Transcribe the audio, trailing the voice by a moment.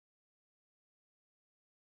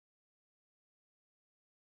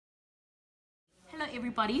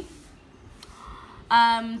everybody.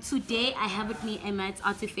 Today I have with me a maths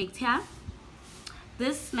artifact here.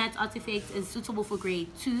 This maths artifact is suitable for grade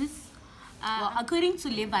 2s. According to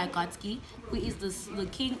Levi Gotsky, who is the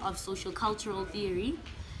king of social cultural theory,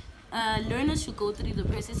 learners should go through the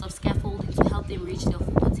process of scaffolding to help them reach their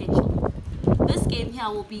full potential. This game here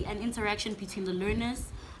will be an interaction between the learners,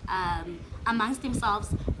 amongst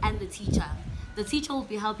themselves, and the teacher. The teacher will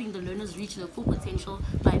be helping the learners reach their full potential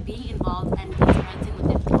by being involved and interacting with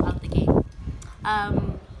them throughout the game.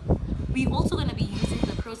 We're also going to be using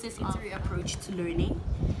the process sensory approach to learning,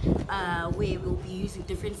 where we'll be using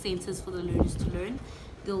different senses for the learners to learn.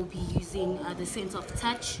 They'll be using the sense of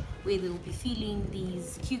touch, where they'll be feeling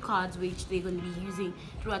these cue cards, which they're going to be using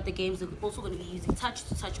throughout the games. They're also going to be using touch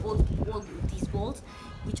to touch all these balls,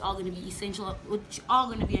 which are going to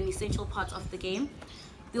be an essential part of the game.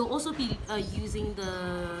 They'll also be using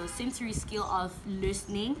the sensory skill of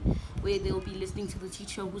listening, where they'll be listening to the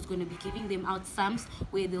teacher who's going to be giving them out sums,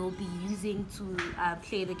 where they'll be using to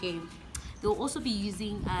play the game. They'll also be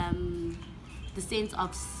using the sense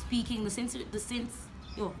of speaking, the sense of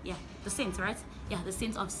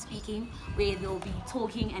speaking, where they'll be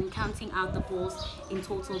talking and counting out the balls in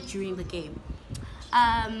total during the game.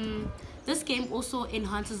 This game also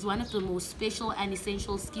enhances one of the most special and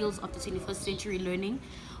essential skills of the 21st century learning,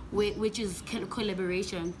 which is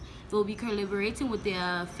collaboration. They'll be collaborating with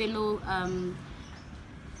their fellow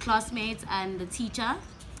classmates and the teacher.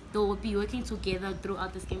 They'll be working together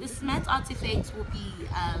throughout this game. This math artifact will be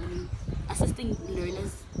assisting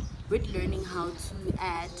learners with learning how to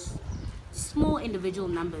add small individual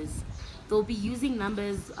numbers. They'll be using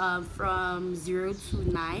numbers from 0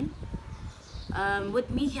 to 9.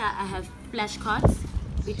 With me here, I have flashcards,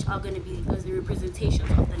 which are going to be the representations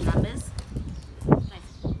of the numbers.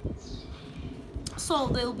 So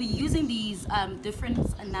they'll be using these different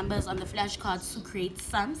numbers on the flashcards to create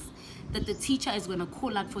sums that the teacher is going to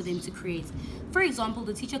call out for them to create. For example,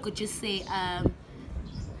 the teacher could just say,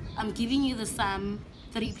 I'm giving you the sum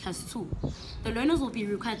 3 plus 2. The learners will be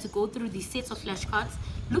required to go through these sets of flashcards,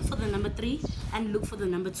 look for the number 3 and look for the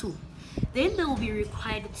number 2. Then they will be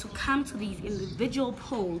required to come to these individual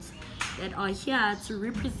poles that are here to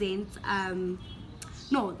represent,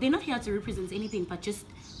 no, they're not here to represent anything, but just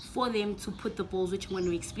for them to put the balls, which I'm going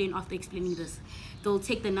to explain after explaining this. They'll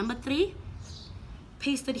take the number 3,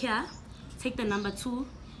 paste it here, take the number 2,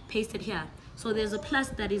 paste it here. So there's a plus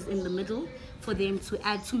that is in the middle for them to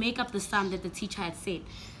add, to make up the sum that the teacher had said.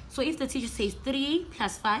 So if the teacher says 3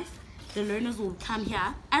 plus 5, the learners will come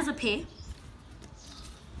here as a pair,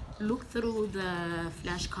 look through the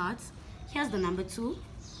flashcards. Here's the number 2.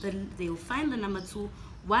 They'll find the number 2.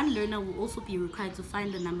 One learner will also be required to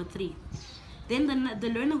find the number 3. Then the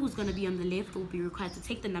learner who's going to be on the left will be required to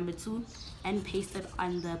take the number 2 and paste it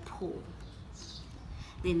on the pole.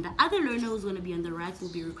 Then the other learner who's going to be on the right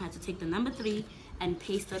will be required to take the number 3 and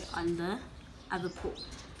paste it on the other pole.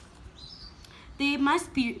 They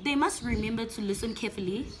must remember to listen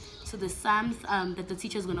carefully to the sums that the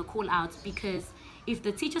teacher is going to call out, because if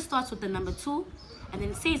the teacher starts with the number 2 and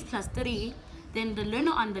then says plus 3, then the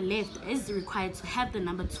learner on the left is required to have the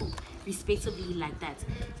number 2 respectively, like that.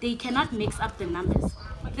 They cannot mix up the numbers.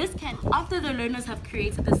 This can, after the learners have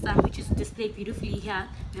created the sum, which is displayed beautifully here,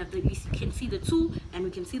 we can see the 2 and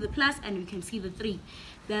we can see the plus and we can see the 3.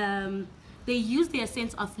 They use their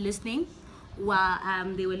sense of listening while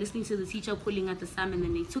they were listening to the teacher pulling out the sum, and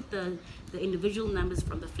then they took the individual numbers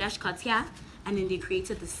from the flashcards here and then they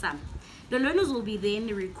created the sum. The learners will be then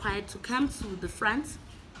required to come to the front.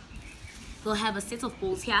 They'll have a set of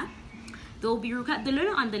balls here. They'll be required, the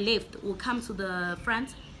learner on the left will come to the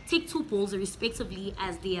front, take 2 balls respectively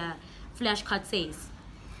as their flashcard says.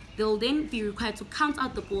 They'll then be required to count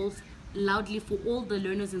out the balls loudly for all the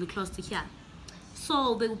learners in the class to hear.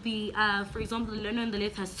 So they'll be, for example, the learner on the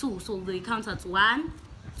left has 2, so they count out 1,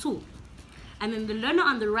 2. And then the learner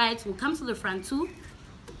on the right will come to the front too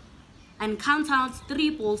and count out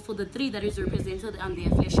 3 balls for the 3 that is represented on their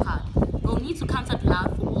flashcard. They'll need to count out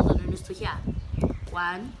loud for all the learners to hear.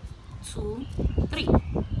 1, 2, 3.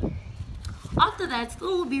 After that, they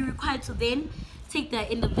will be required to then take their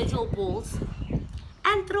individual balls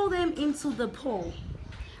and throw them into the pole.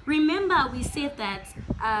 Remember, we said that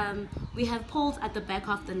we have poles at the back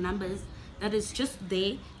of the numbers that is just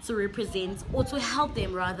there to represent, or to help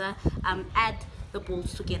them rather, add the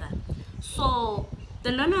balls together. So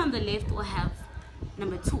the learner on the left will have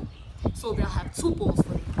number 2. So they'll have 2 balls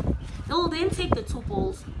for them. They will then take the 2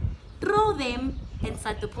 balls, throw them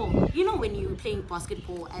inside the pole. You know when you're playing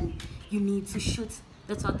basketball and you need to shoot,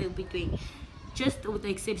 that's what they'll be doing. just with the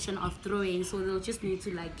exception of throwing. So they'll just need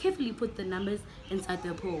to like carefully put the numbers inside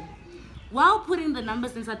the pole. While putting the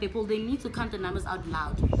numbers inside the pool, they need to count the numbers out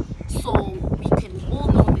loud, so we can all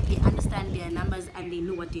know that they understand their numbers and they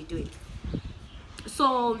know what they're doing.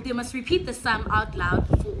 So they must repeat the sum out loud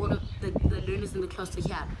for all of the learners in the class to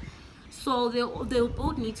hear. So they'll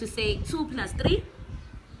both need to say 2 plus 3,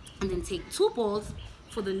 and then take 2 balls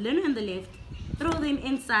for the learner on the left, throw them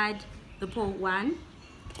inside the pool. 1,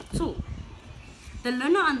 2. The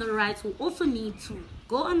learner on the right will also need to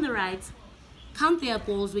go on the right, count their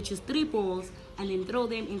balls, which is 3 balls, and then throw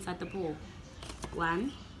them inside the pool.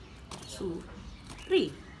 1, 2,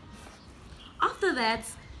 3. After that,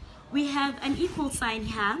 we have an equal sign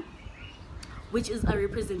here, which is a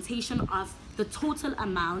representation of the total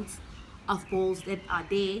amount of balls that are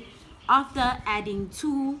there after adding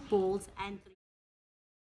 2 balls and 3.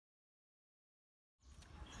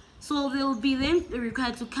 So they'll be then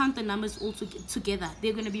required to count the numbers all together.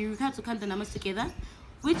 They're going to be required to count the numbers together,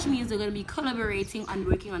 which means they're going to be collaborating and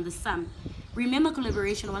working on the sum. Remember,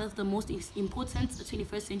 collaboration, one of the most important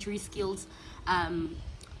 21st century skills,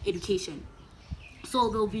 education. So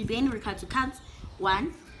they'll be then required to count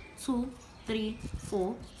 1, 2, 3,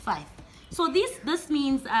 4, 5. So this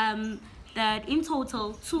means that in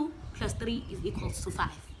total 2 plus 3 is equals to 5.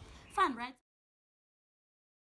 Fun, right?